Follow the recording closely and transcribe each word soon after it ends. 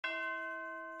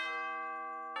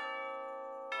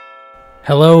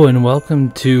Hello and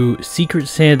welcome to Secret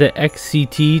Santa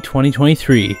XCT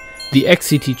 2023. The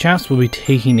XCT Chaps will be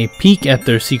taking a peek at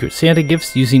their Secret Santa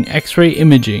gifts using X-ray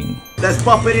imaging. Let's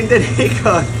pop it in the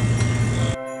Nikon.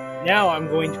 Now I'm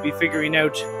going to be figuring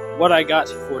out what I got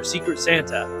for Secret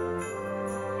Santa.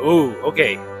 Oh,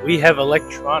 okay, we have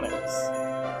electronics.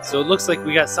 So it looks like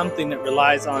we got something that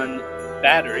relies on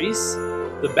batteries.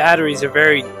 The batteries are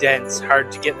very dense,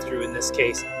 hard to get through in this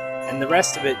case. And the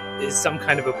rest of it is some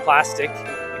kind of a plastic.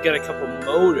 We got a couple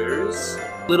motors,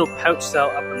 little pouch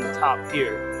cell up on the top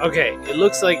here. Okay, it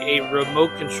looks like a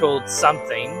remote controlled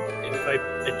something. If I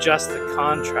adjust the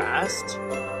contrast.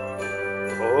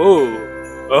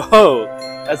 Oh,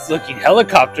 that's looking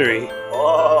helicopter-y.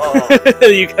 Oh.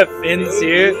 You got fins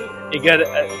here. You got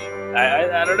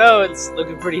I don't know, it's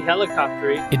looking pretty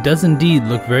helicopter-y. It does indeed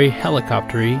look very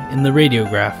helicopter-y in the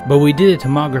radiograph, but we did a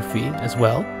tomography as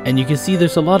well, and you can see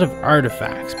there's a lot of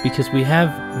artifacts because we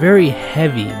have very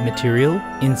heavy material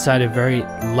inside of very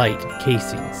light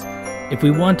casings. If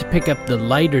we want to pick up the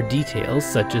lighter details,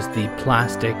 such as the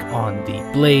plastic on the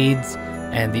blades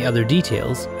and the other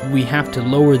details, we have to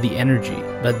lower the energy,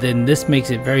 but then this makes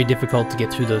it very difficult to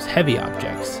get through those heavy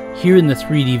objects. Here in the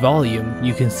 3D volume,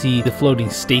 you can see the floating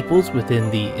staples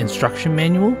within the instruction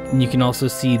manual, and you can also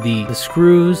see the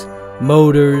screws,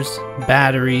 motors,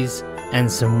 batteries,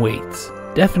 and some weights.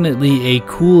 Definitely a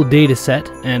cool data set,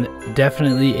 and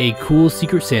definitely a cool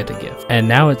Secret Santa gift. And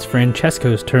now it's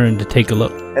Francesco's turn to take a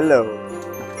look. Hello.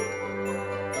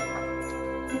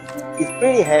 It's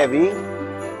pretty heavy.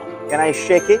 Can I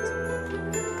shake it?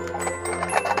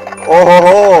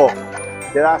 Oh,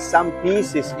 there are some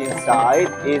pieces inside.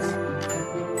 It's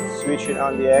switching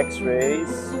on the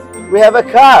X-rays. We have a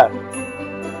car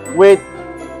with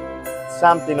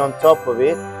something on top of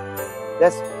it.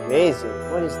 That's amazing.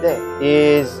 What is that?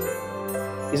 Is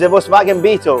a Volkswagen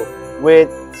Beetle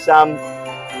with some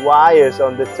wires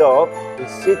on the top.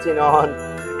 It's sitting on.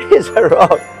 It's a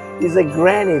rock. It's a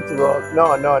granite rock.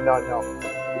 No.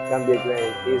 Can be a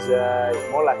granite. It's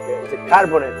more like it's a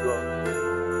carbonate rock.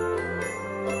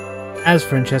 As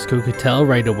Francesco could tell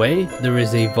right away, there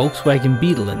is a Volkswagen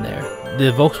Beetle in there.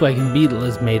 The Volkswagen Beetle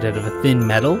is made out of a thin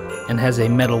metal and has a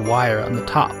metal wire on the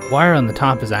top. Wire on the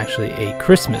top is actually a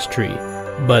Christmas tree,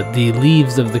 but the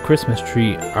leaves of the Christmas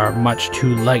tree are much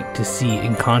too light to see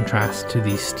in contrast to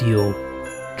the steel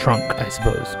trunk, I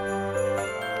suppose.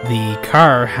 The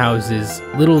car houses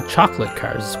little chocolate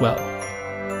cars as well.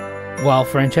 While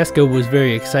Francesco was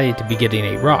very excited to be getting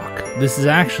a rock, this is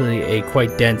actually a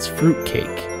quite dense fruit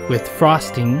cake with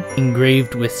frosting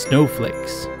engraved with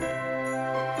snowflakes.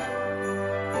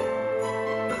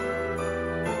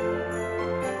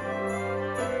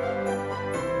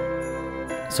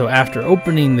 So after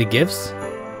opening the gifts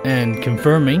and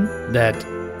confirming that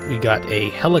we got a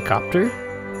helicopter,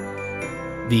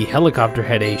 the helicopter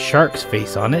had a shark's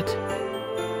face on it.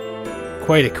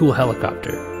 Quite a cool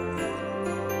helicopter.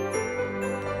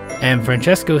 And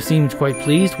Francesco seemed quite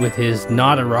pleased with his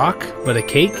not a rock, but a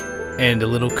cake and a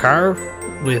little car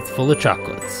with full of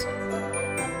chocolates.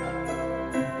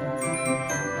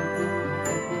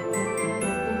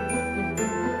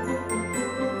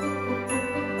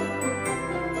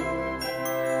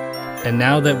 And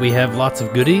now that we have lots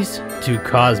of goodies to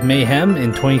cause mayhem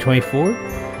in 2024,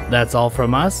 that's all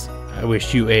from us. I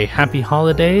wish you a happy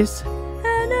holidays